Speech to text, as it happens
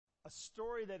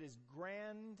story that is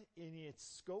grand in its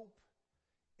scope.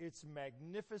 It's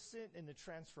magnificent in the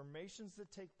transformations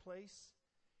that take place.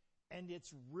 And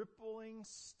it's rippling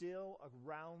still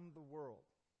around the world.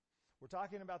 We're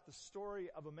talking about the story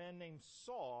of a man named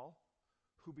Saul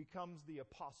who becomes the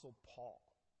Apostle Paul.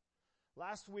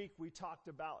 Last week we talked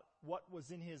about what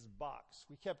was in his box.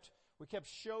 We kept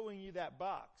showing you that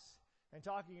box and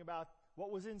talking about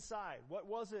what was inside. What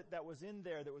was it that was in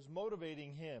there that was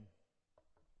motivating him?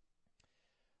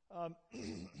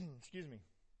 Excuse me.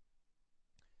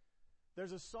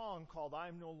 There's a song called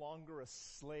 "I'm No Longer a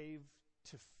Slave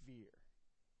to Fear."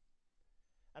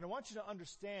 And I want you to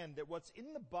understand that what's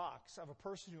in the box of a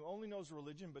person who only knows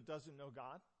religion but doesn't know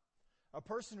God, a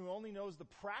person who only knows the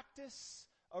practice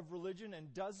of religion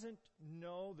and doesn't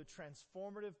know the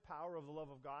transformative power of the love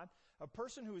of God, a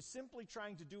person who is simply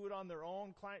trying to do it on their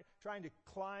own, trying to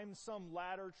climb some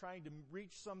ladder, trying to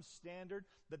reach some standard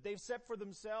that they've set for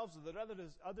themselves or that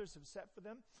others have set for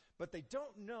them, but they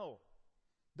don't know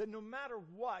that no matter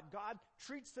what, God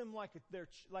treats them like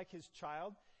his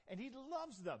child, and he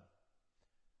loves them.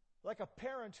 Like a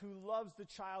parent who loves the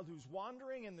child who's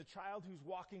wandering and the child who's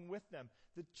walking with them.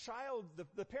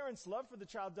 The parent's love for the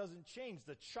child doesn't change.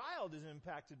 The child is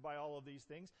impacted by all of these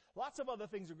things. Lots of other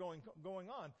things are going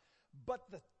on. But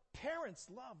the parent's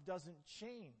love doesn't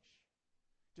change.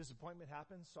 Disappointment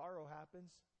happens, sorrow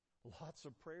happens, lots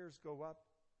of prayers go up,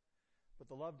 but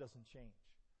the love doesn't change.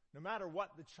 No matter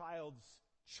what the child's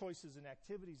choices and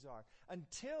activities are.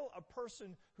 Until a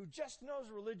person who just knows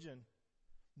religion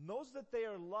knows that they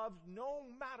are loved no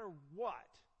matter what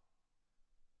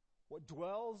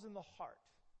dwells in the heart.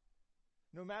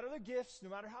 No matter the gifts, no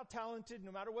matter how talented,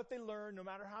 no matter what they learn, no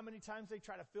matter how many times they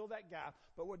try to fill that gap,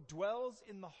 but what dwells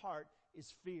in the heart is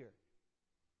fear.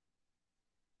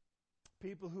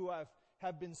 People who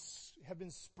have been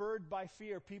spurred by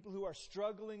fear, people who are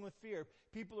struggling with fear,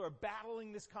 people who are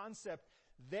battling this concept,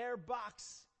 their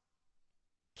box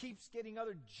keeps getting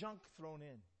other junk thrown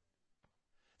in.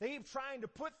 They keep trying to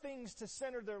put things to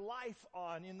center their life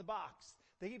on in the box.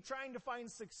 They keep trying to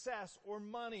find success or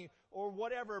money or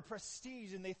whatever,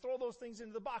 prestige, and they throw those things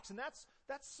into the box. And that's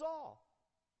Saul.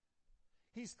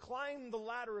 He's climbed the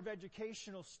ladder of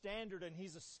educational standard, and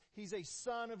he's a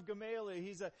son of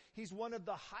Gamaliel. He's one of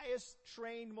the highest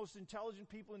trained, most intelligent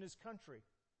people in his country.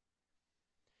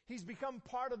 He's become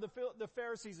part of the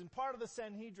Pharisees and part of the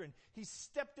Sanhedrin. He's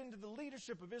stepped into the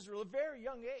leadership of Israel at a very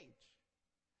young age.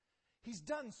 He's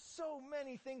done so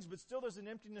many things, but still there's an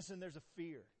emptiness and there's a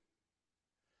fear.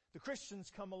 The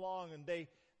Christians come along and they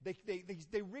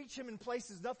reach him in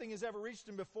places nothing has ever reached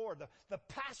him before. The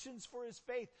passions for his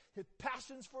faith, the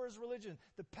passions for his religion,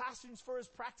 the passions for his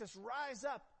practice rise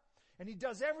up. And he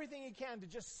does everything he can to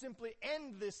just simply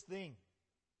end this thing.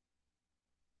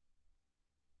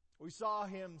 We saw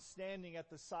him standing at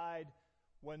the side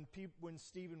when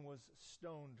Stephen was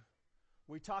stoned.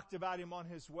 We talked about him on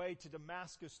his way to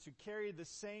Damascus to carry the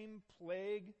same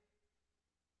plague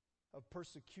of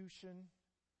persecution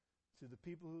to the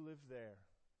people who lived there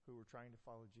who were trying to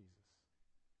follow Jesus.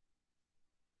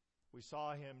 We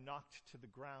saw him knocked to the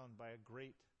ground by a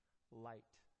great light.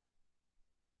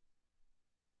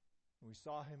 And we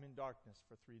saw him in darkness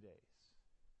for 3 days.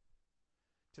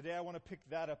 Today I want to pick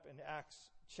that up in Acts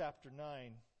chapter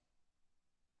 9.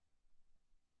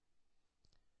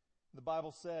 The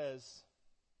Bible says,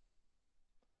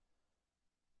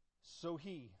 "So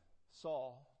he,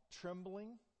 Saul,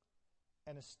 trembling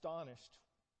and astonished,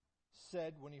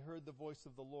 said when he heard the voice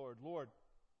of the Lord, 'Lord,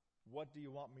 what do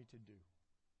you want me to do?'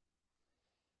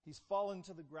 He's fallen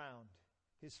to the ground.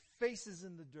 His face is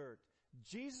in the dirt.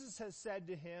 Jesus has said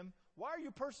to him, 'Why are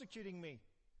you persecuting me?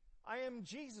 I am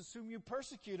Jesus whom you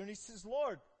persecute.' And he says,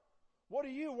 'Lord, what do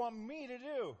you want me to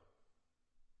do?'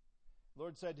 The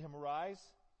Lord said to him,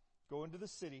 'Arise, go into the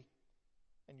city,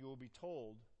 and you will be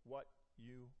told what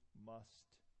you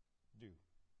must do.'"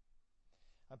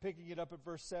 I'm picking it up at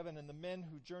verse 7. "And the men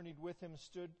who journeyed with him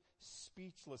stood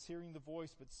speechless, hearing the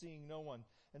voice but seeing no one.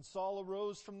 And Saul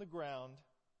arose from the ground.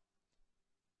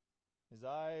 His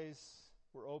eyes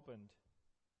were opened,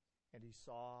 and he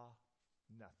saw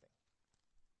nothing."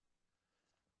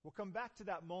 We'll come back to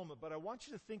that moment, but I want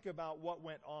you to think about what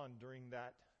went on during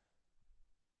that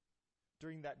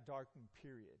darkened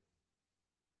period.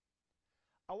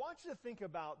 I want you to think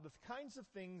about the kinds of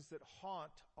things that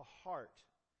haunt a heart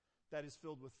that is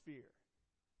filled with fear.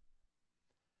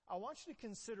 I want you to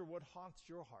consider what haunts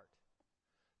your heart.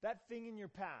 That thing in your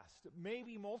past,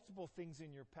 maybe multiple things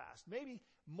in your past, maybe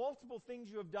multiple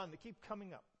things you have done that keep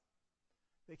coming up.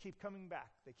 They keep coming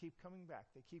back. They keep coming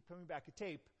back. They keep coming back. A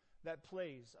tape that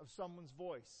plays of someone's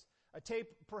voice, A tape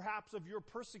perhaps of your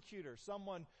persecutor,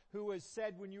 someone who has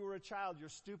said when you were a child, you're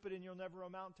stupid and you'll never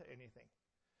amount to anything.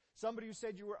 Somebody who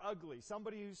said you were ugly.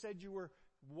 Somebody who said you were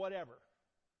whatever.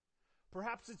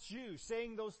 Perhaps it's you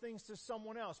saying those things to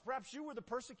someone else. Perhaps you were the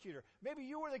persecutor. Maybe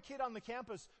you were the kid on the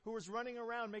campus who was running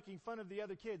around making fun of the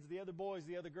other kids, the other boys,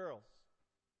 the other girls.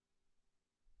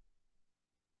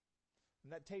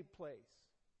 And that tape plays.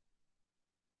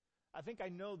 I think I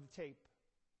know the tape.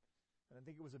 And I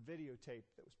think it was a videotape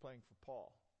that was playing for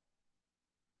Paul.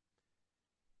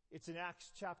 It's in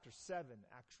Acts chapter 7,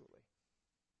 actually.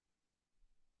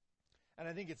 And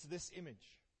I think it's this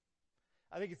image.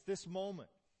 I think it's this moment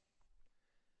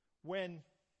when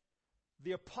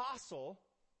the apostle,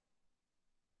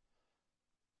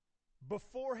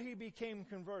 before he became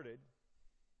converted,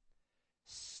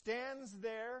 stands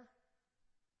there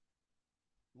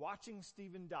watching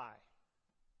Stephen die.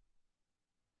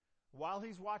 While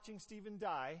he's watching Stephen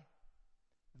die,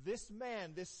 this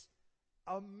man, this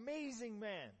amazing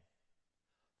man,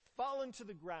 fallen to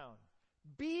the ground,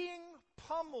 being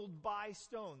pummeled by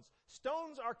stones.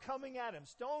 Stones are coming at him.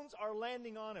 Stones are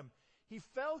landing on him. He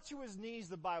fell to his knees,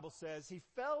 the Bible says. He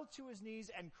fell to his knees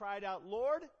and cried out,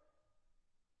 "Lord,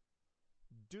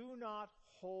 do not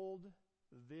hold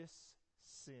this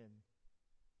sin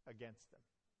against them."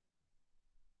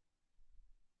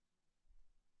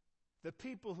 The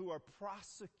people who are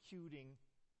prosecuting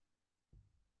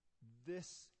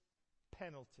this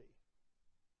penalty,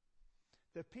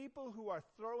 the people who are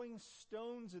throwing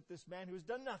stones at this man who has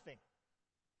done nothing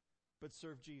but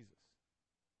serve Jesus,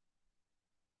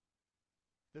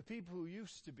 the people who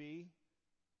used to be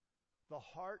the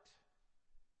heart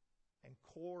and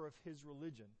core of his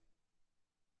religion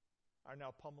are now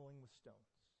pummeling with stones.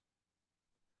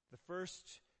 The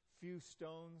first few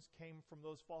stones came from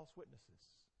those false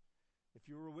witnesses. If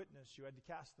you were a witness, you had to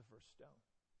cast the first stone.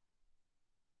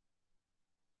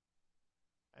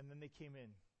 And then they came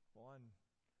in, one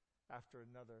after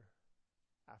another,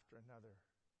 after another,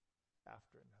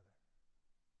 after another.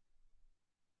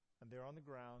 And there on the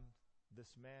ground,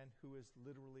 this man who is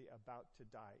literally about to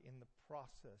die, in the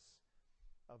process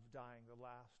of dying, the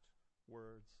last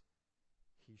words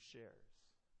he shares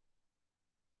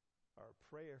are a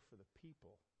prayer for the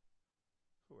people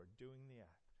who are doing the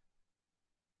act.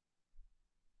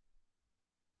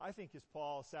 I think as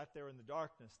Paul sat there in the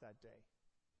darkness that day,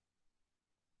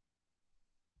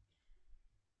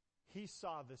 he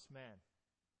saw this man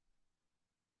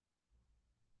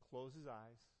close his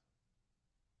eyes,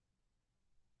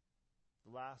 the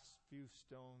last few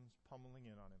stones pummeling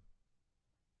in on him,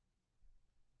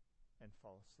 and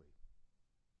fall asleep.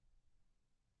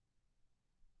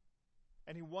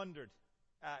 And he wondered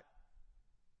at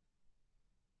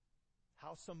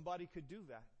how somebody could do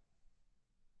that.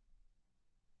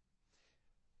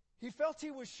 He felt he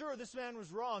was sure this man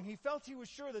was wrong. He felt he was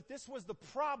sure that this was the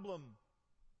problem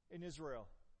in Israel.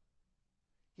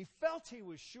 He felt he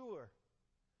was sure.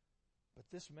 But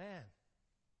this man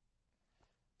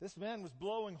was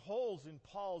blowing holes in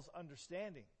Paul's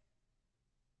understanding.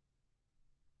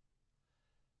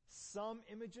 Some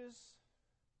images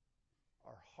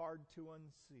are hard to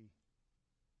unsee.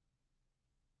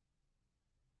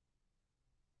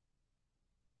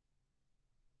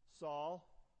 Saul,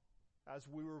 as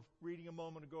we were reading a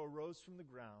moment ago, arose from the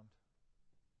ground.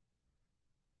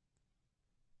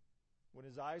 When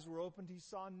his eyes were opened, he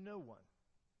saw no one.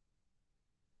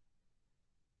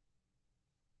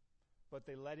 But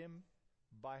they led him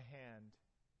by hand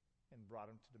and brought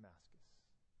him to Damascus.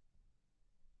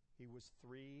 He was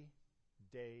 3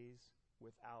 days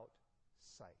without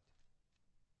sight.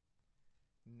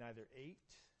 Neither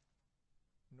ate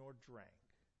nor drank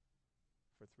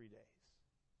for 3 days.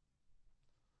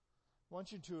 I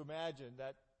want you to imagine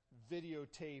that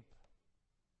videotape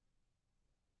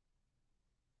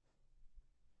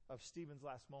of Stephen's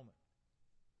last moment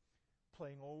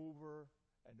playing over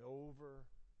and over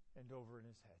and over in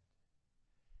his head.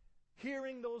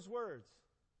 Hearing those words,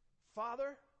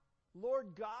 "Father,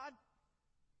 Lord God,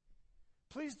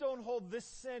 please don't hold this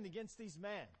sin against these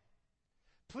men.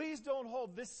 Please don't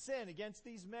hold this sin against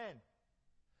these men."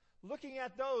 Looking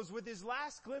at those with his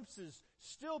last glimpses,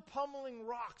 still pummeling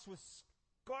rocks with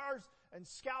scars and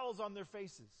scowls on their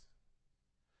faces.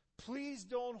 Please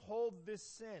don't hold this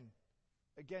sin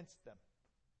against them.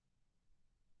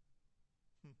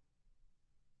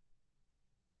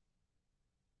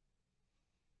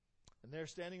 And they're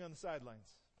standing on the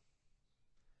sidelines.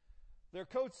 Their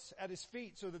coats at his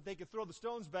feet so that they could throw the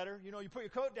stones better. You know, you put your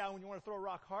coat down when you want to throw a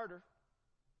rock harder.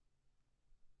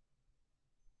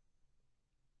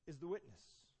 Is the witness.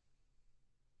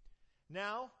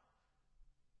 Now,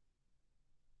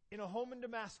 in a home in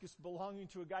Damascus belonging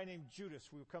to a guy named Judas.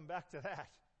 We'll come back to that.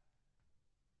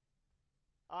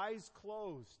 Eyes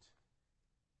closed.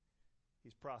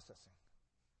 He's processing.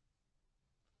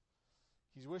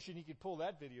 He's wishing he could pull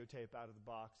that videotape out of the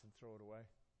box and throw it away.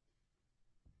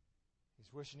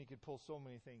 He's wishing he could pull so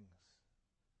many things,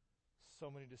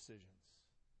 so many decisions,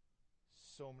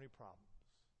 so many problems,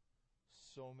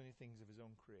 so many things of his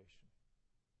own creation.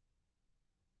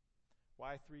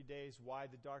 Why 3 days? Why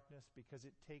the darkness? Because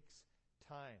it takes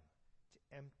time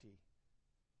to empty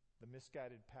the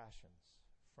misguided passions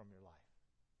from your life.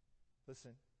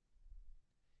 Listen,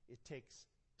 it takes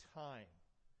time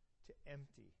to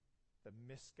empty the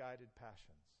misguided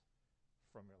passions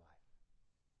from your life.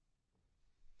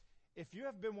 If you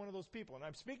have been one of those people, and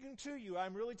I'm speaking to you,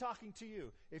 I'm really talking to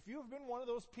you. If you have been one of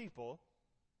those people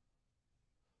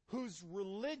whose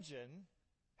religion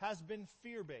has been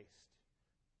fear-based,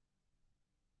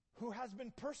 who has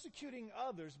been persecuting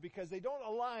others because they don't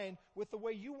align with the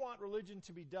way you want religion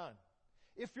to be done.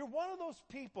 If you're one of those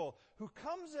people who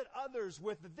comes at others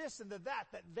with the this and the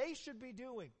that they should be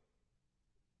doing,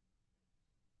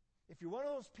 if you're one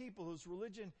of those people whose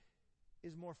religion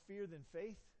is more fear than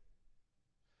faith,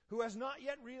 who has not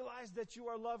yet realized that you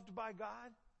are loved by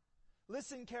God,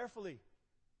 listen carefully.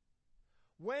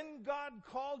 When God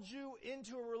called you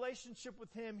into a relationship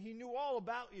with Him, He knew all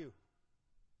about you.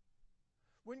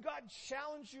 When God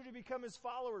challenged you to become His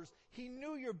followers, He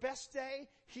knew your best day,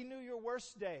 He knew your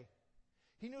worst day.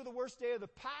 He knew the worst day of the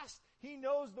past, He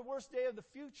knows the worst day of the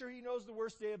future, He knows the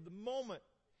worst day of the moment.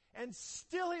 And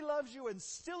still He loves you, and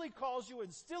still He calls you,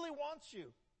 and still He wants you.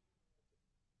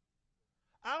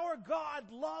 Our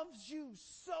God loves you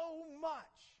so much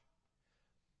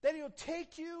that He'll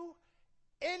take you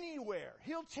anywhere.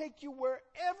 He'll take you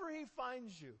wherever He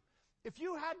finds you. If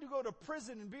you had to go to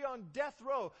prison and be on death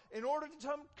row in order to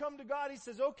come to God, He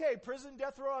says, okay, prison,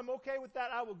 death row, I'm okay with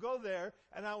that. I will go there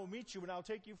and I will meet you and I'll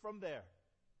take you from there.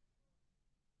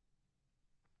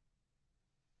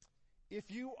 If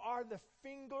you are the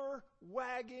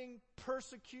finger-wagging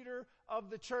persecutor of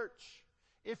the church,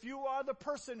 if you are the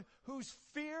person whose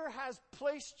fear has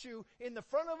placed you in the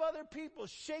front of other people,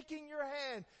 shaking your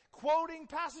hand, quoting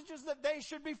passages that they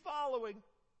should be following,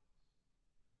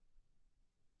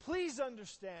 please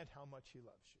understand how much He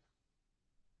loves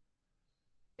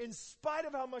you. In spite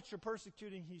of how much you're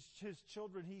persecuting His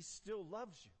children, He still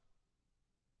loves you.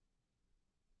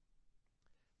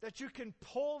 That you can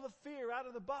pull the fear out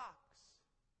of the box.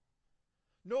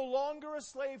 No longer a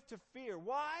slave to fear.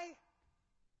 Why?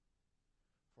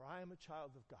 For I am a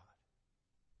child of God.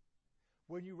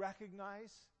 When you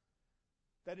recognize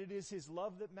that it is His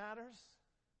love that matters,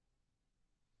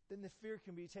 then the fear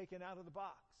can be taken out of the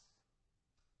box.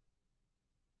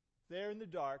 There in the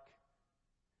dark,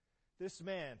 this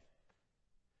man,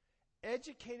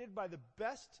 educated by the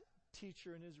best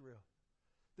teacher in Israel,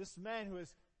 this man who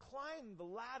has climbed the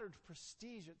ladder to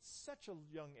prestige at such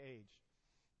a young age,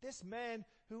 this man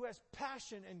who has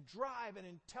passion and drive and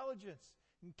intelligence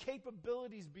and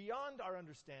capabilities beyond our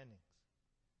understandings.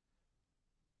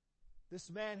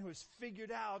 This man who has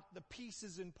figured out the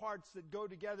pieces and parts that go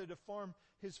together to form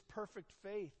his perfect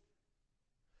faith.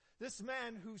 This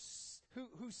man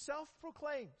who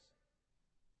self-proclaims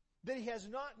that he has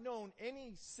not known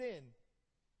any sin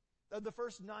of the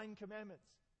first 9 commandments.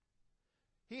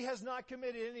 He has not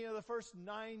committed any of the first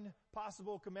 9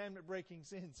 possible commandment-breaking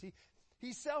sins.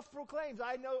 He self-proclaims,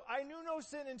 I knew no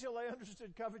sin until I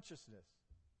understood covetousness.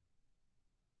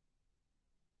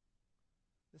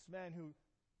 This man who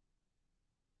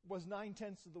was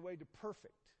 9/10 of the way to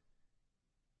perfect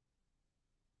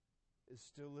is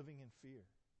still living in fear.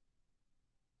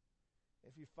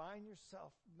 If you find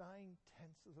yourself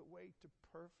 9/10 of the way to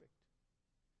perfect,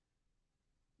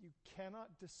 you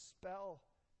cannot dispel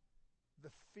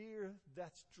the fear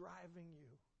that's driving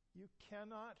you. You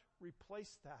cannot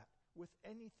replace that with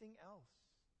anything else.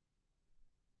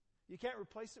 You can't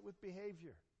replace it with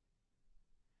behavior.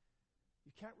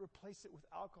 You can't replace it with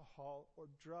alcohol or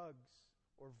drugs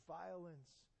or violence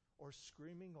or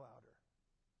screaming louder.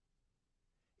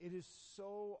 It is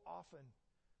so often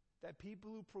that people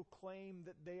who proclaim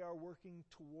that they are working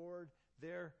toward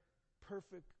their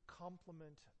perfect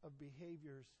complement of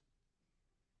behaviors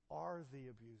are the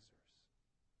abusers.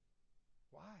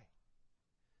 Why?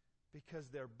 Because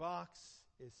their box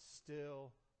is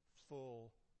still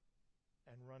full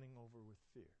and running over with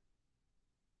fear.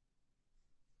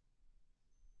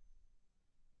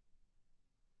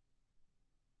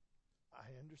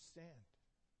 I understand.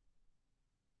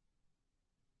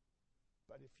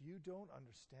 But if you don't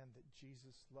understand that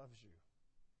Jesus loves you,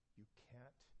 you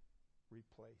can't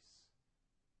replace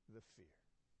the fear.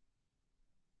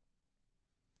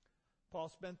 Paul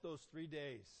spent those 3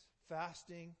 days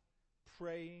fasting,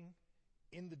 praying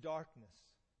in the darkness.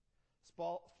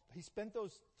 He spent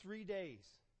those 3 days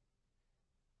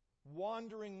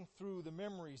wandering through the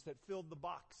memories that filled the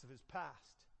box of his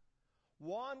past,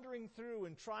 wandering through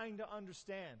and trying to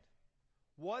understand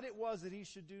what it was that he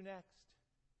should do next.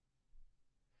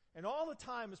 And all the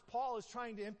time, as Paul is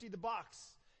trying to empty the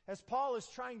box, as Paul is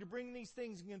trying to bring these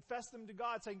things and confess them to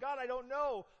God, saying, God, I don't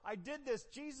know. I did this.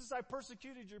 Jesus, I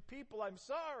persecuted your people. I'm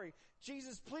sorry.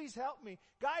 Jesus, please help me.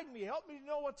 Guide me. Help me to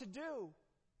know what to do.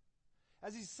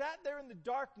 As he sat there in the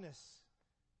darkness,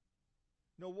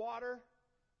 no water,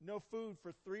 no food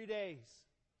for 3 days,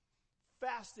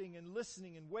 fasting and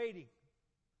listening and waiting,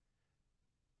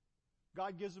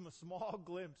 God gives him a small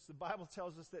glimpse. The Bible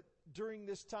tells us that during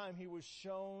this time he was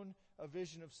shown a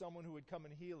vision of someone who would come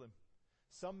and heal him.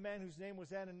 Some man whose name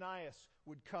was Ananias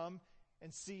would come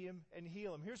and see him and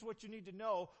heal him. Here's what you need to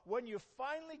know. When you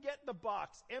finally get the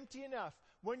box empty enough,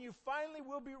 when you finally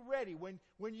will be ready, when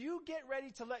you get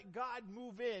ready to let God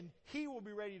move in, he will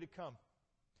be ready to come.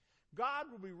 God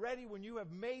will be ready when you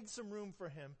have made some room for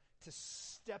him to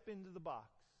step into the box,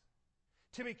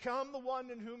 to become the one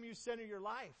in whom you center your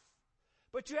life.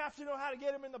 But you have to know how to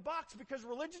get him in the box, because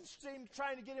religion's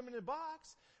trying to get him in the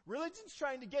box. Religion's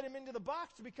trying to get him into the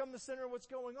box to become the center of what's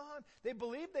going on. They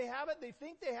believe they have it. They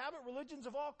think they have it. Religions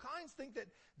of all kinds think that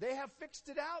they have fixed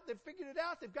it out. They've figured it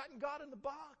out. They've gotten God in the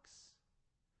box.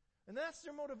 And that's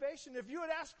their motivation. If you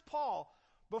had asked Paul,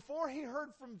 before he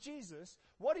heard from Jesus,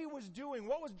 what he was doing,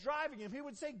 what was driving him, he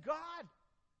would say, God.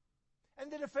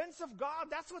 And the defense of God,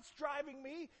 that's what's driving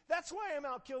me. That's why I'm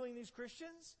out killing these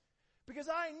Christians. Because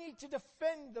I need to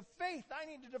defend the faith. I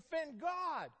need to defend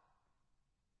God.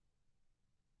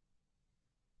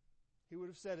 He would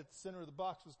have said at the center of the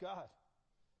box was God.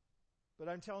 But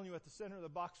I'm telling you, at the center of the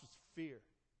box was fear.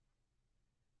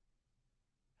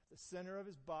 At the center of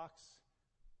his box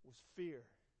was fear.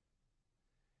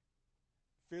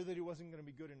 Fear that he wasn't going to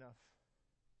be good enough.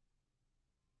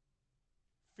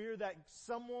 Fear that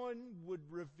someone would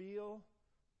reveal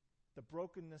the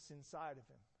brokenness inside of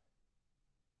him.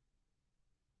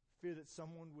 Fear that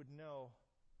someone would know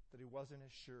that he wasn't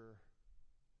as sure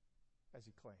as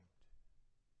he claimed.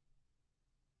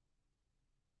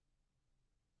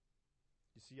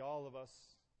 You see, all of us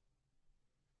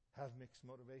have mixed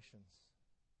motivations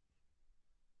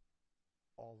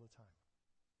all the time.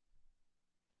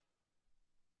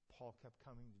 Paul kept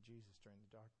coming to Jesus during the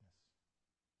darkness.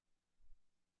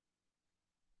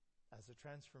 As a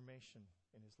transformation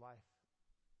in his life,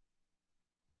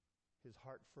 his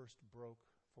heart first broke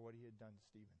for what he had done to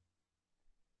Stephen.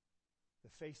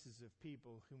 The faces of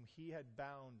people whom he had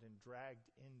bound and dragged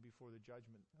in before the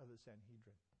judgment of the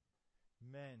Sanhedrin.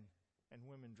 Men and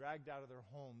women dragged out of their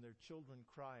home, their children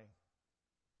crying,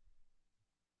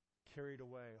 carried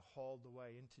away, hauled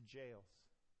away into jails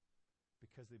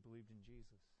because they believed in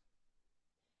Jesus.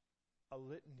 A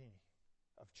litany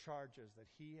of charges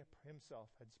that he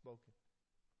himself had spoken.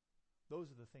 Those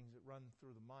are the things that run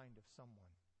through the mind of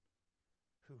someone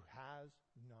who has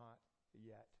not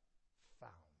yet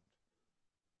found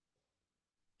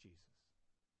Jesus.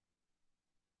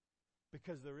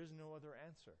 Because there is no other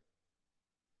answer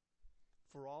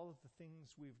for all of the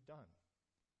things we've done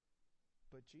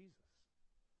but Jesus.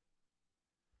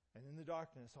 And in the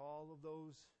darkness, all of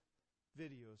those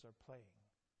videos are playing.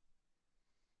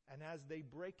 And as they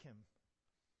break him,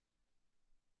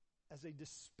 as they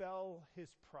dispel his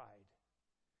pride,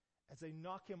 as they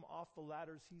knock him off the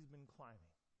ladders he's been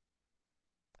climbing,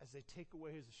 as they take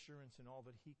away his assurance in all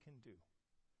that he can do,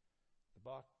 the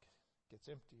box gets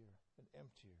emptier and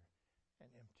emptier and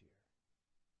emptier.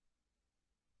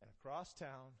 And across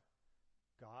town,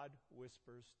 God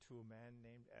whispers to a man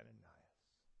named Ananias.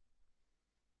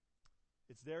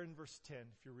 It's there in verse 10,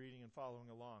 if you're reading and following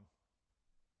along.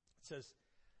 It says,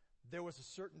 there was a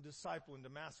certain disciple in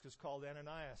Damascus called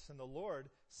Ananias, and the Lord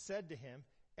said to him,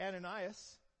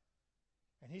 Ananias.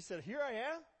 And he said, here I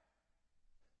am.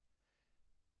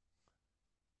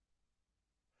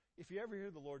 If you ever hear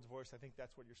the Lord's voice, I think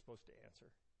that's what you're supposed to answer.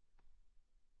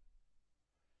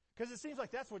 Because it seems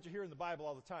like that's what you hear in the Bible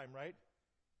all the time, right?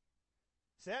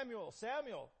 Samuel,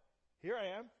 Samuel, here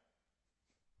I am.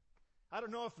 I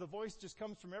don't know if the voice just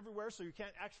comes from everywhere so you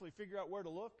can't actually figure out where to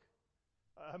look.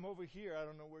 I'm over here. I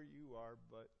don't know where you are,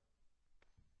 but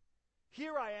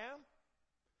here I am.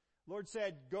 Lord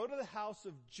said, go to the house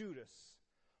of Judas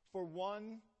for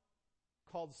one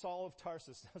called Saul of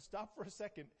Tarsus. Now stop for a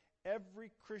second.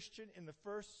 Every Christian in the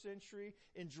first century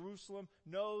in Jerusalem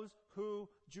knows who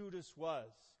Judas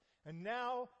was. And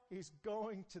now he's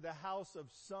going to the house of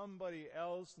somebody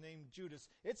else named Judas.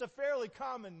 It's a fairly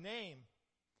common name.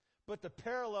 But the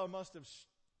parallel must have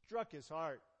struck his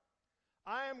heart.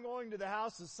 I am going to the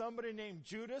house of somebody named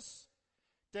Judas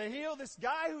to heal this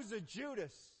guy who's a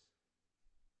Judas.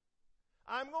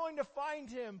 I'm going to find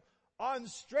him on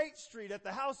Straight Street at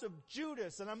the house of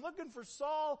Judas. And I'm looking for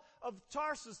Saul of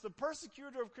Tarsus, the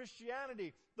persecutor of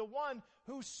Christianity, the one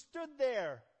who stood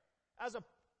there as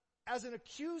an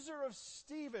accuser of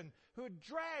Stephen, who had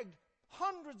dragged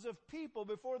hundreds of people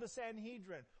before the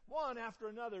Sanhedrin, one after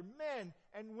another, men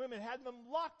and women, had them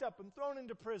locked up and thrown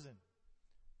into prison.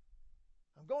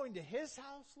 I'm going to his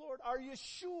house, Lord? Are you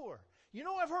sure? You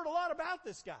know, I've heard a lot about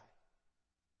this guy.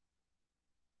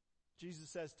 Jesus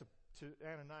says to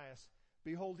Ananias,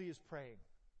 behold, he is praying.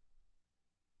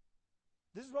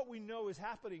 This is what we know is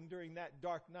happening during that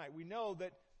dark night. We know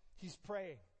that he's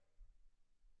praying.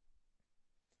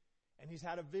 And he's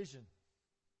had a vision.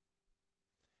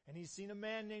 And he's seen a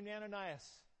man named Ananias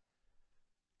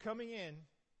coming in and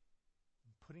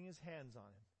putting his hands on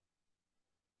him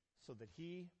so that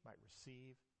he might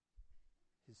receive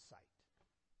his sight.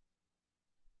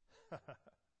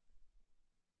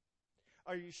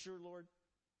 Are you sure, Lord?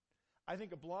 I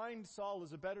think a blind Saul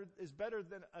is better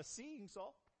than a seeing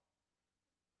Saul.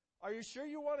 Are you sure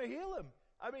you want to heal him?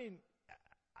 I mean,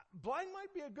 blind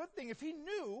might be a good thing. If he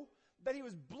knew that he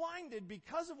was blinded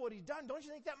because of what he'd done, don't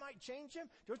you think that might change him?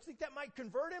 Don't you think that might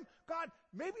convert him? God,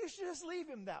 maybe you should just leave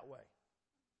him that way.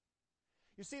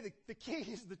 You see, the key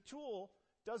is the tool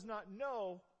does not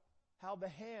know how the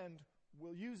hand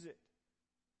will use it.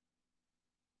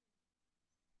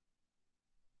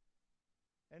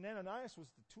 And Ananias was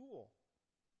the tool.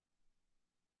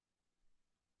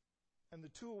 And the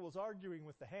tool was arguing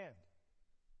with the hand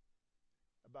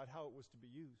about how it was to be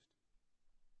used.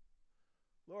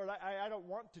 Lord, I don't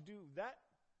want to do that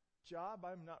job.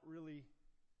 I'm not really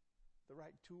the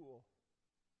right tool.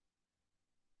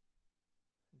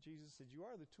 And Jesus said, you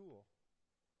are the tool.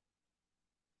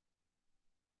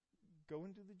 Go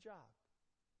and do the job.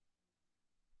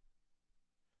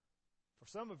 For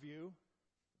some of you,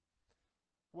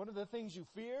 one of the things you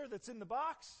fear that's in the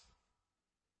box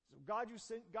is God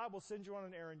will send you on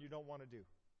an errand you don't want to do.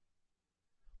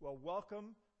 Well,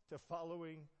 welcome to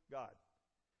following God,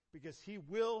 because he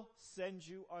will send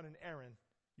you on an errand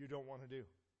you don't want to do.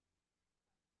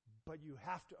 But you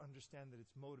have to understand that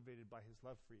it's motivated by his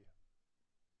love for you.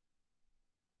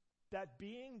 That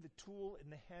being the tool in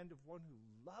the hand of one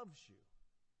who loves you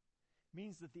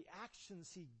means that the actions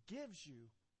he gives you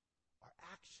are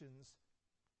actions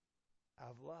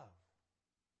of love.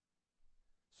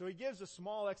 So he gives a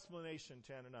small explanation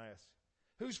to Ananias,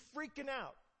 who's freaking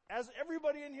out, as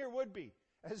everybody in here would be,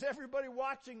 as everybody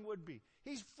watching would be.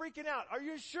 He's freaking out. Are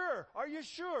you sure? Are you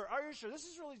sure? Are you sure? This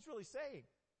is what he's really saying.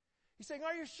 He's saying,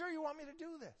 are you sure you want me to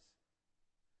do this?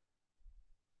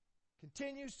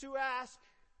 Continues to ask.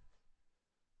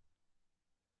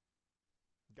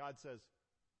 God says,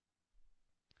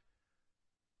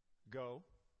 go,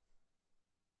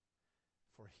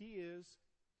 for he is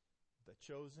the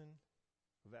chosen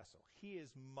vessel. He is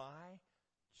my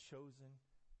chosen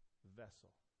vessel.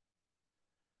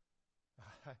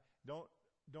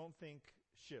 Don't think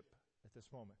ship at this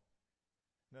moment.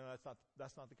 No,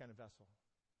 that's not the kind of vessel.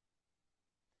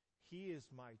 He is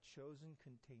my chosen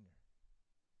container.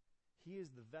 He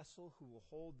is the vessel who will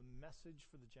hold the message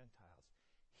for the Gentiles.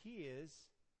 He is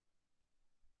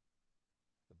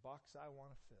the box I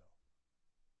want to fill.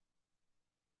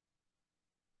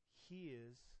 He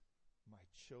is my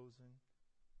chosen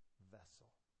vessel.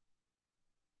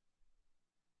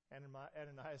 And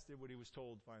Ananias did what he was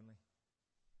told finally.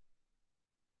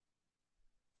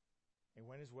 He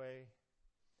went his way.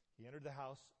 He entered the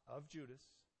house of Judas,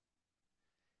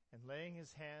 and laying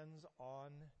his hands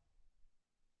on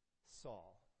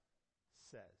Saul,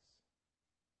 says,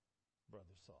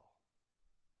 Brother Saul.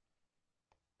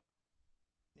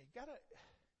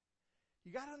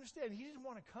 You gotta understand, he didn't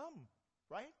want to come,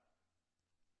 right?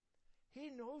 He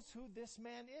knows who this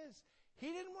man is. He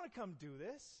didn't want to come do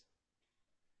this.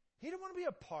 He didn't want to be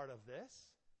a part of this.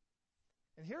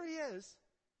 And here he is,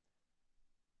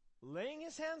 laying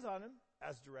his hands on him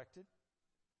as directed,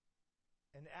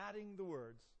 and adding the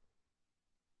words,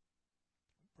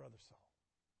 Brother Saul.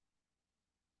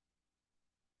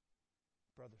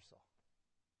 Brother Saul.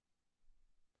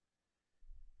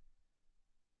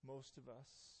 Most of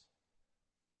us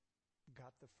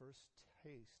got the first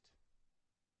taste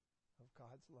of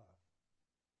God's love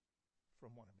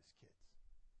from one of his kids.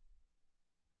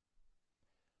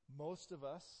 Most of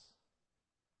us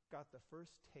got the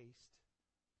first taste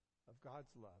of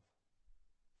God's love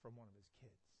from one of his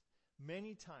kids.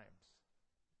 Many times,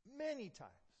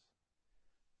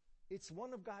 It's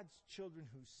one of God's children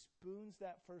who spoons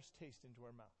that first taste into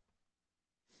our mouth.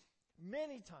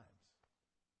 Many times.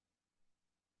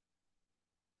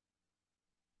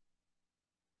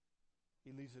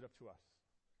 He leaves it up to us.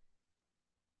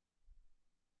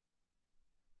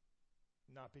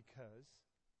 Not because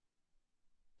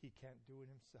he can't do it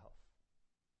himself.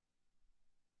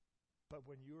 But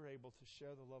when you are able to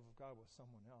share the love of God with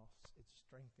someone else, it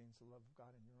strengthens the love of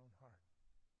God in your own heart.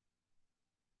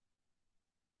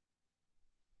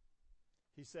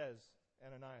 He says,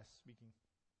 Ananias speaking,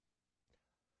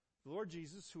 the Lord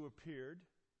Jesus who appeared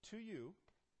to you,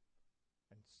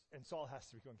 and Saul has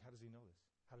to be going, how does he know this?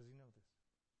 How does he know this?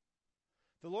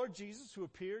 The Lord Jesus who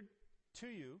appeared to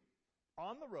you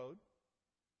on the road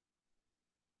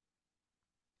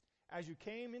as you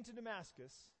came into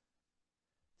Damascus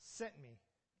sent me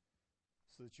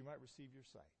so that you might receive your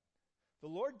sight. The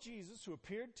Lord Jesus who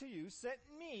appeared to you sent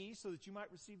me so that you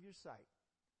might receive your sight.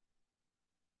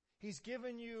 He's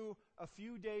given you a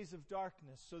few days of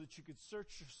darkness so that you could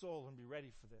search your soul and be ready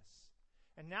for this.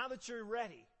 And now that you're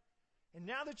ready,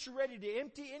 to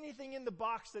empty anything in the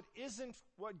box that isn't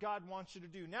what God wants you to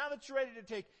do, now that you're ready to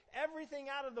take everything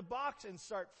out of the box and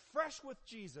start fresh with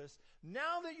Jesus,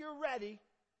 now that you're ready,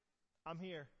 I'm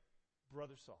here,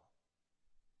 Brother Saul.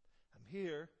 I'm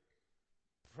here,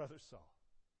 Brother Saul.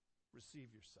 Receive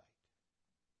your sight.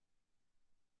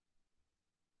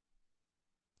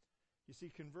 You see,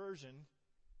 conversion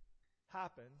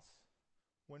happens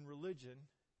when religion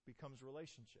becomes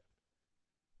relationship.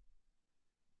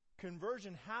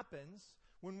 Conversion happens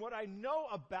when what I know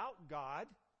about God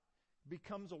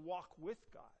becomes a walk with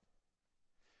God.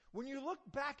 When you look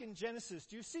back in Genesis,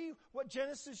 do you see what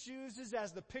Genesis uses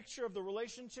as the picture of the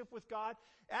relationship with God?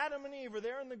 Adam and Eve are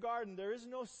there in the garden. There is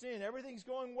no sin. Everything's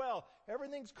going well.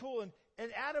 Everything's cool. And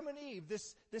Adam and Eve,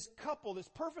 this couple, this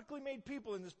perfectly made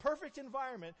people in this perfect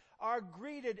environment, are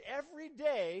greeted every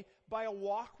day by a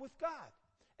walk with God.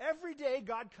 Every day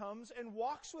God comes and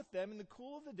walks with them in the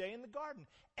cool of the day in the garden.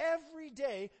 Every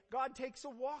day God takes a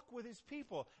walk with His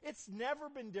people. It's never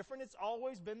been different. It's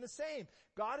always been the same.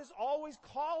 God is always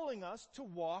calling us to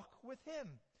walk with Him.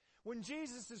 When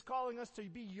Jesus is calling us to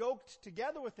be yoked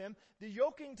together with Him, the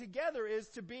yoking together is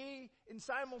to be in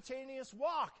simultaneous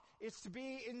walk. It's to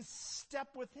be in step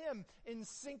with Him, in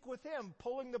sync with Him,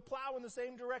 pulling the plow in the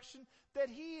same direction that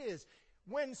He is.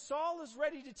 When Saul is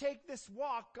ready to take this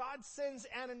walk, God sends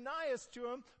Ananias to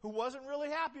him, who wasn't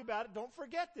really happy about it. Don't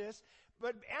forget this.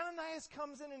 But Ananias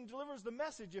comes in and delivers the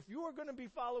message. If you are going to be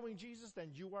following Jesus,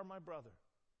 then you are my brother.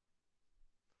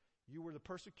 You were the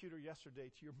persecutor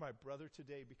yesterday. You're my brother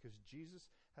today because Jesus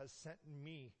has sent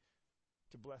me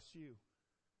to bless you.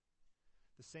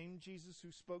 The same Jesus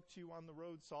who spoke to you on the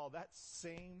road, Saul, that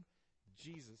same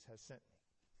Jesus has sent me.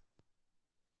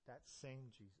 That same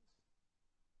Jesus.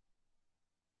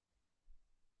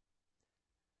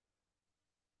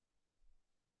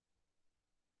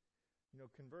 You know,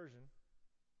 conversion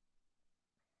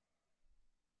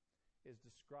is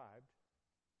described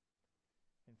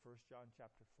in 1 John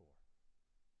chapter 4.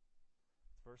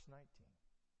 It's verse 19.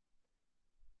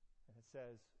 And it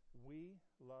says, we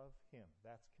love Him.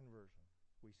 That's conversion.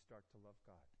 We start to love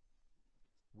God.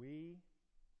 We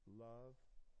love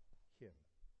Him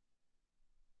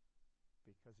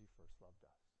because He first loved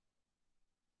us.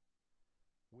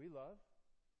 We love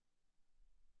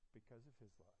because of His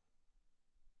love.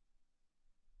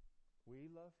 We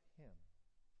love Him.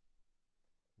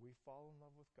 We fall in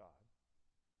love with God.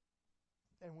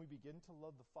 And we begin to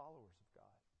love the followers of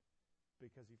God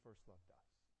because He first loved us.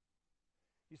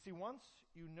 You see, once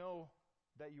you know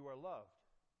that you are loved,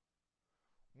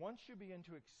 once you begin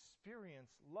to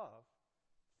experience love,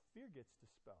 fear gets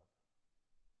dispelled.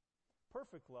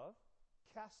 Perfect love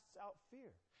casts out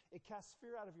fear. It casts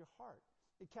fear out of your heart.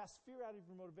 It casts fear out of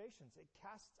your motivations. It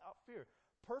casts out fear.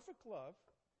 Perfect love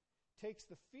takes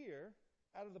the fear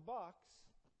out of the box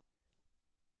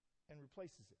and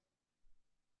replaces it.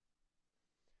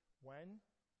 When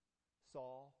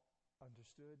Saul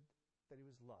understood that he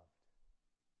was loved,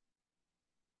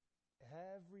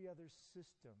 every other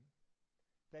system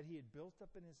that he had built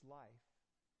up in his life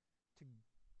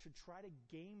to try to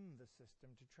game the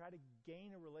system, to try to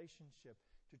gain a relationship,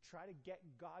 to try to get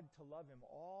God to love him,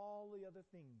 all the other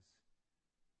things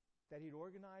that he'd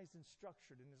organized and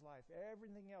structured in his life,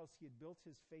 everything else he had built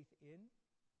his faith in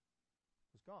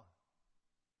was gone.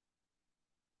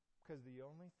 Because the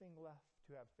only thing left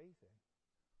to have faith in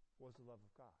was the love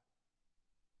of God.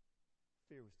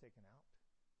 Fear was taken out,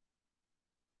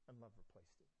 and love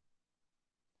replaced it.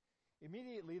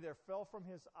 Immediately there fell from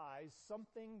his eyes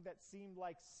something that seemed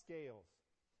like scales,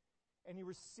 and he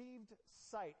received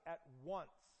sight at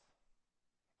once.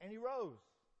 And he rose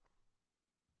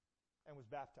and was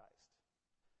baptized.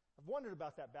 I've wondered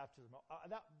about that baptism.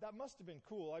 That must have been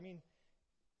cool. I mean,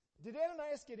 did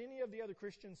Ananias get any of the other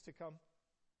Christians to come?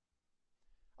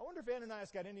 I wonder if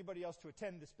Ananias got anybody else to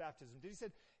attend this baptism. Did he say,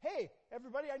 hey,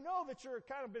 everybody, I know that you're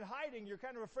kind of been hiding. You're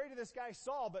kind of afraid of this guy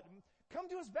Saul, but come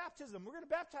to his baptism. We're going to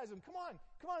baptize him. Come on,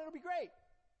 it'll be great.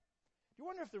 Do you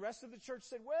wonder if the rest of the church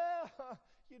said, well,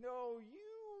 you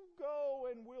go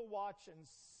and we'll watch and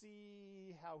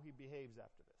see how he behaves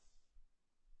after this.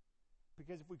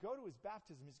 Because if we go to his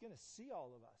baptism, he's going to see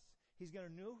all of us. He's going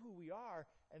to know who we are,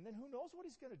 and then who knows what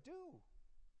he's going to do.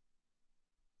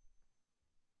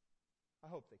 I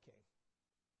hope they came.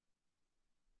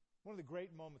 One of the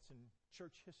great moments in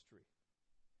church history,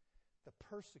 the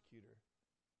persecutor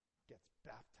gets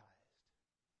baptized,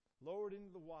 lowered into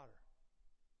the water,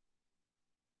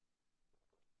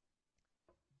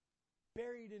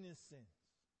 buried in his sins,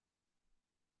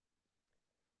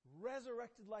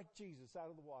 resurrected like Jesus out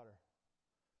of the water,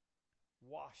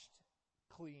 washed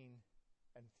clean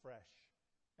and fresh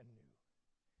and new.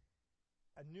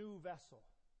 A new vessel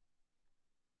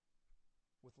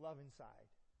with love inside.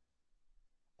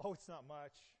 Oh, it's not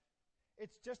much.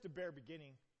 It's just a bare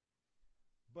beginning,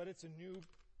 but it's a new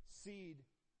seed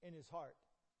in his heart.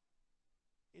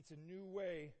 It's a new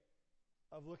way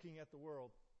of looking at the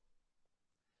world.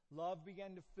 Love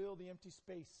began to fill the empty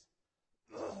space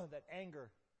that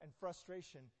anger and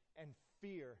frustration and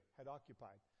fear had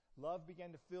occupied. Love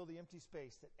began to fill the empty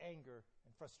space that anger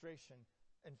and frustration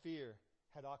and fear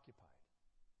had occupied.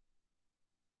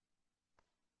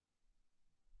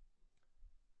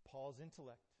 Paul's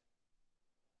intellect,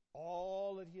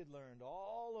 all that he had learned,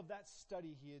 all of that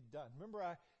study he had done.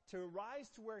 Remember, to rise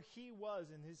to where he was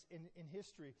in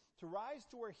history, to rise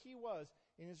to where he was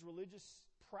in his religious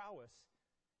prowess,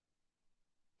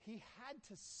 he had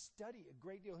to study a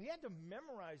great deal. He had to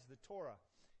memorize the Torah.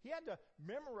 He had to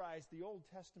memorize the Old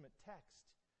Testament text.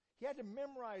 He had to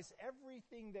memorize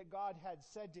everything that God had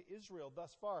said to Israel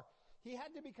thus far. He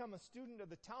had to become a student of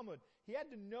the Talmud. He had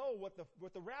to know what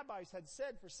the rabbis had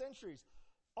said for centuries.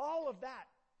 All of that,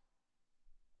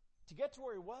 to get to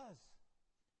where he was,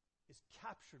 is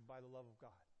captured by the love of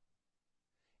God.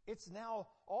 It's now,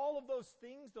 all of those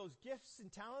things, those gifts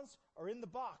and talents, are in the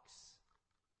box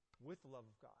with the love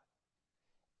of God.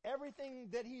 Everything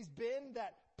that he's been,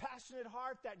 that passionate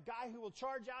heart, that guy who will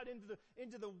charge out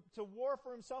to war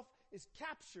for himself, is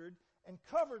captured and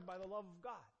covered by the love of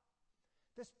God.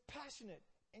 This passionate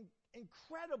and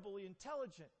incredibly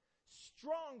intelligent,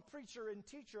 strong preacher and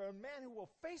teacher, a man who will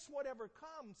face whatever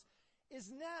comes,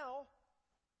 is now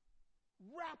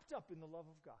wrapped up in the love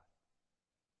of God.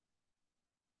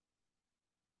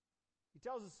 He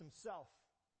tells us himself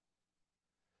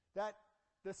that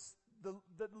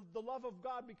the love of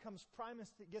God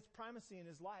gets primacy in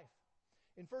his life.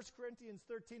 In 1 Corinthians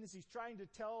 13, as he's trying to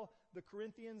tell the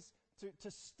Corinthians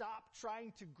to stop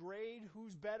trying to grade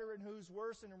who's better and who's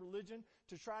worse in a religion,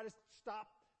 to try to stop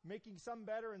making some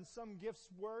better and some gifts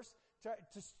worse,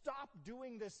 to stop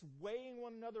doing this weighing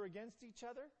one another against each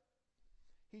other,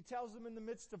 he tells them in the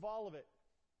midst of all of it,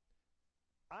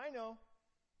 I know,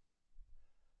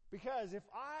 because if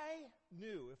I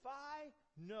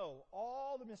know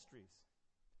all the mysteries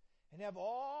and have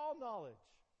all knowledge,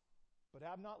 but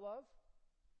have not love,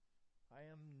 I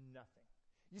am nothing.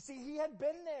 You see, he had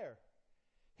been there.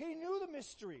 He knew the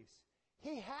mysteries.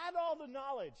 He had all the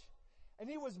knowledge. And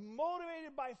he was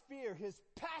motivated by fear. His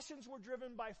passions were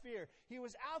driven by fear. He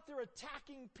was out there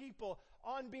attacking people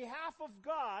on behalf of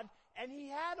God, and he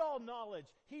had all knowledge.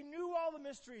 He knew all the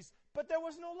mysteries, but there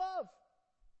was no love.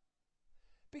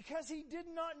 Because he did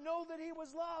not know that he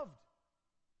was loved.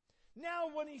 Now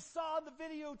when he saw the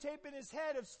videotape in his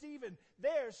head of Stephen,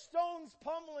 there, stones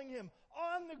pummeling him,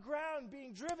 on the ground,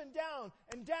 being driven down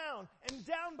and down and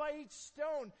down by each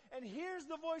stone, and hears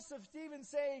the voice of Stephen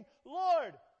saying,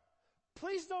 Lord,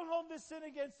 please don't hold this sin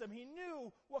against them. He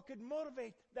knew what could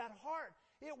motivate that heart.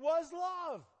 It was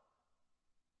love.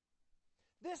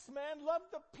 This man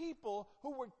loved the people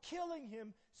who were killing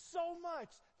him so much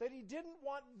that he didn't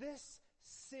want this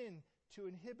sin to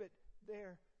inhibit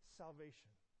their salvation.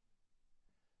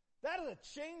 That is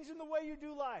a change in the way you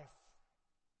do life.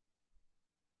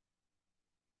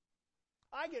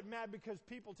 I get mad because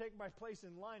people take my place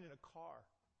in line in a car.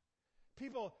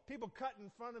 People cut in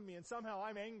front of me, and somehow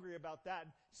I'm angry about that.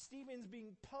 Stephen's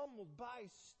being pummeled by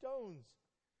stones.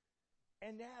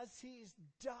 And as he's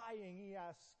dying, he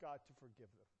asks God to forgive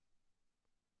them.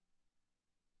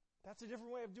 That's a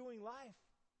different way of doing life.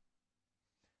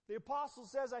 The apostle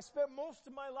says, I spent most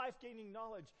of my life gaining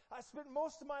knowledge. I spent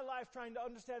most of my life trying to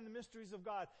understand the mysteries of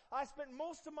God. I spent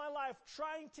most of my life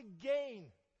trying to gain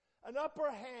an upper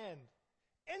hand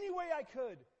any way I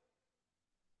could.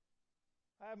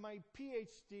 I have my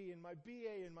PhD and my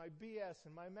BA and my BS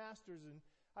and my master's, and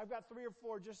I've got 3 or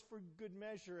 4 just for good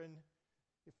measure. And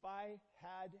if I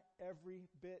had every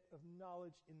bit of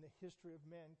knowledge in the history of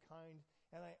mankind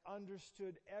and I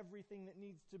understood everything that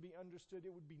needs to be understood,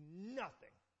 it would be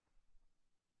nothing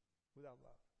without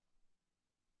love.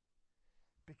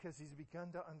 Because he's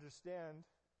begun to understand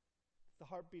the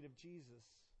heartbeat of Jesus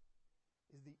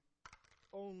is the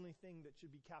only thing that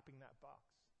should be capping that box.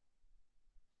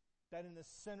 That in the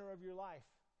center of your life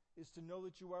is to know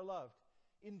that you are loved.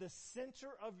 In the center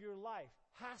of your life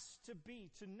has to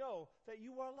be to know that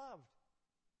you are loved.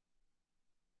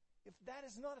 If that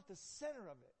is not at the center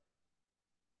of it,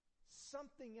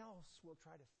 something else will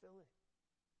try to fill it.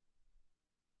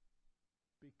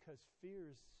 Because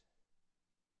fear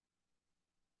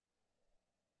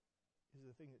is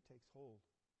the thing that takes hold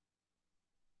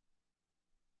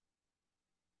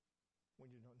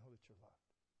when you don't know that you're loved.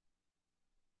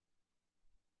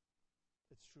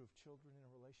 It's true of children in a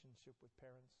relationship with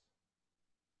parents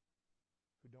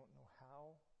who don't know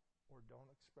how or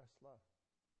don't express love.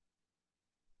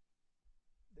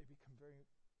 They become very,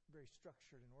 very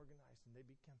structured and organized, and they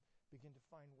begin to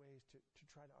find ways to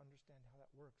try to understand how that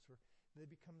works. Or they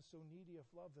become so needy of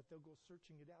love that they'll go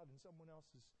searching it out in someone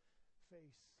else's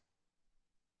face.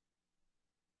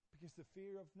 Because the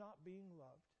fear of not being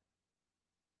loved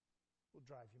will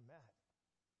drive you mad.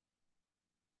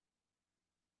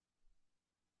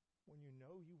 When you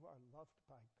know you are loved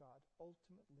by God,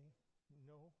 ultimately,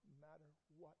 no matter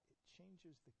what, it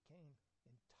changes the game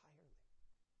entirely.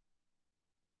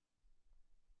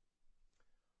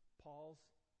 Paul's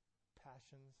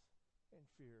passions and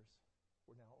fears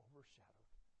were now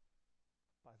overshadowed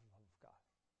by the love of God.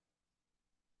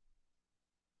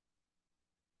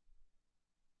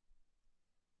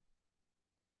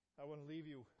 I want to leave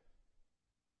you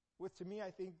with, to me,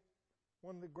 I think,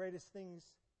 one of the greatest things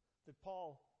that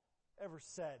Paul ever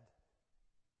said,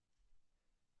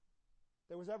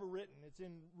 that was ever written. It's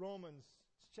in Romans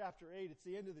chapter 8. It's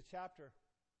the end of the chapter.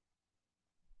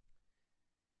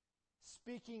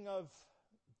 Speaking of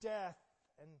death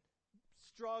and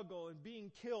struggle and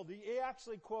being killed, he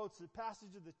actually quotes the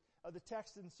passage of the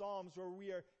text in Psalms where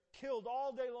we are killed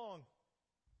all day long.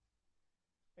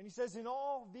 And he says, in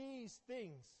all these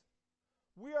things,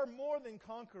 we are more than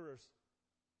conquerors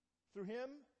through him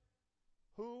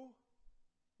who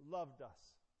loved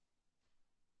us.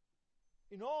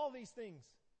 In all these things,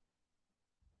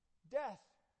 death,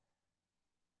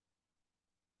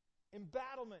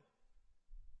 embattlement,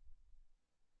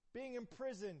 being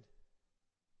imprisoned,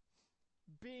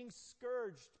 being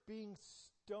scourged, being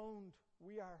stoned,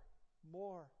 we are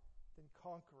more than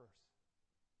conquerors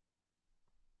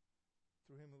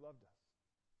through him who loved us.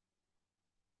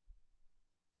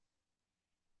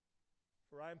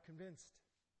 For I am convinced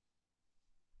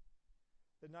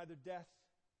that neither death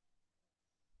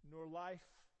nor life,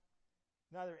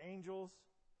 neither angels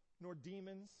nor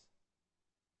demons,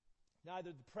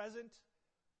 neither the present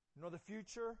nor the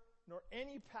future, nor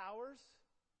any powers,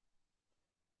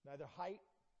 neither height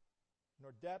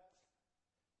nor depth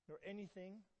nor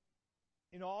anything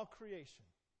in all creation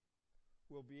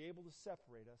will be able to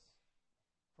separate us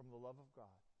from the love of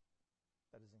God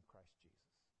that is in Christ Jesus.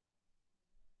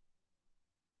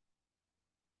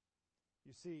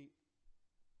 You see,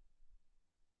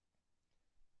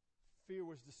 fear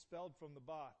was dispelled from the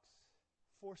box,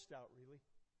 forced out really,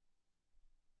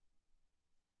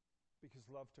 because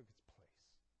love took its place.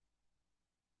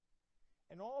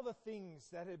 And all the things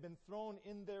that had been thrown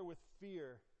in there with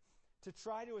fear to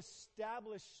try to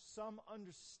establish some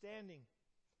understanding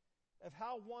of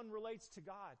how one relates to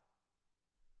God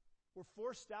were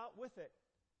forced out with it,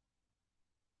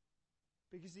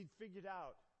 because he'd figured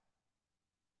out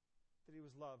that he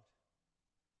was loved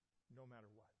no matter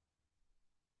what.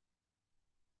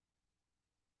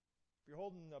 If you're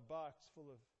holding a box full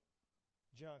of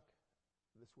junk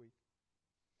this week,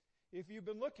 if you've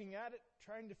been looking at it,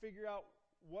 trying to figure out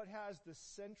what has the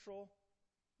central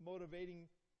motivating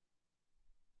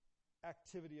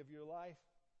activity of your life,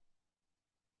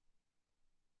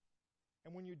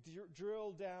 and when you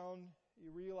drill down, you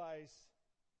realize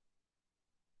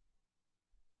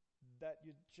that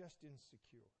you're just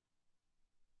insecure,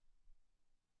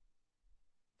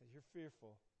 that you're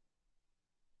fearful,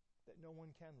 that no one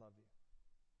can love you,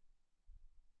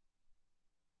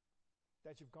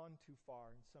 that you've gone too far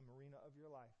in some arena of your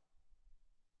life.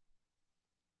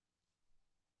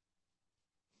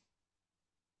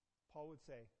 Paul would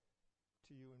say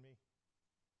to you and me,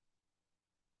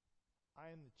 I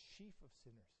am the chief of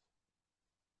sinners.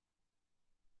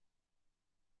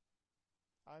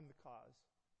 I'm the cause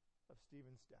of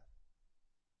Stephen's death.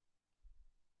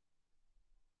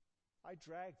 I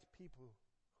dragged people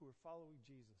who were following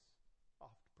Jesus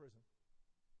off to prison.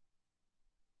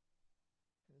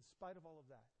 And in spite of all of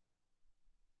that,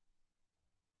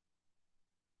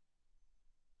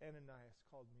 Ananias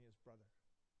called me his brother.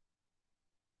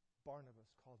 Barnabas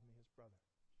called me his brother.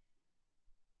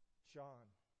 John,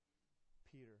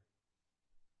 Peter,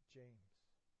 James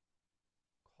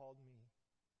called me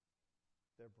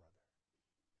their brother.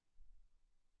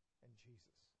 And Jesus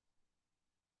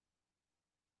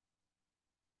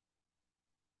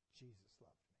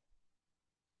loved me.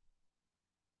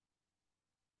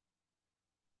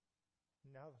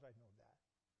 Now that I know that,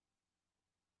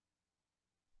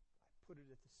 I put it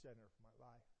at the center of my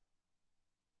life.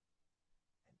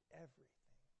 And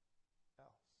everything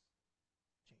else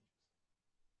changes.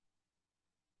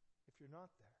 If you're not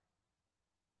there,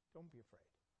 don't be afraid.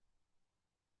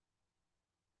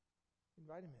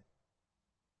 Invite him in.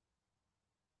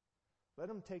 Let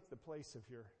him take the place of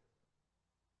your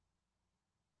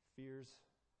fears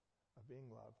of being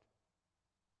loved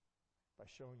by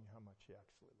showing you how much he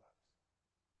actually loves.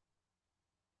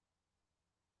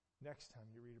 Next time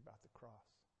you read about the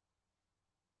cross,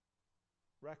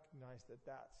 recognize that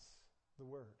that's the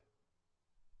word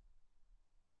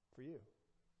for you.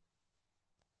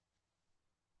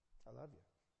 I love you.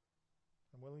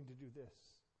 I'm willing to do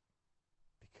this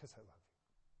because I love you.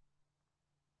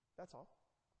 That's all.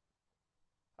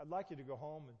 I'd like you to go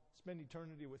home and spend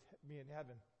eternity with me in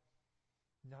heaven,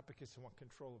 not because I want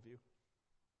control of you,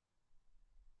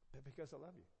 but because I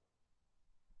love you.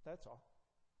 That's all.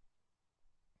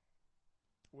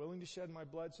 Willing to shed my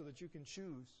blood so that you can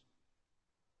choose,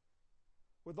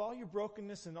 with all your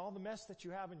brokenness and all the mess that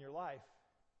you have in your life,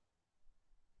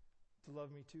 to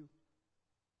love me too.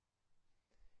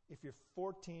 If you're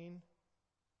 14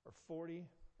 or 40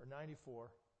 or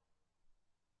 94,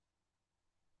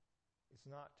 it's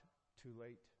not too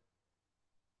late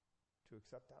to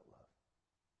accept that love,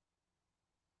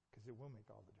 because it will make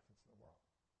all the difference in the world.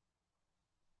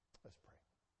 Let's pray.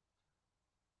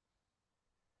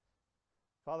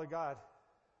 Father God,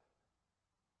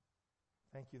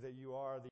 thank you that you are the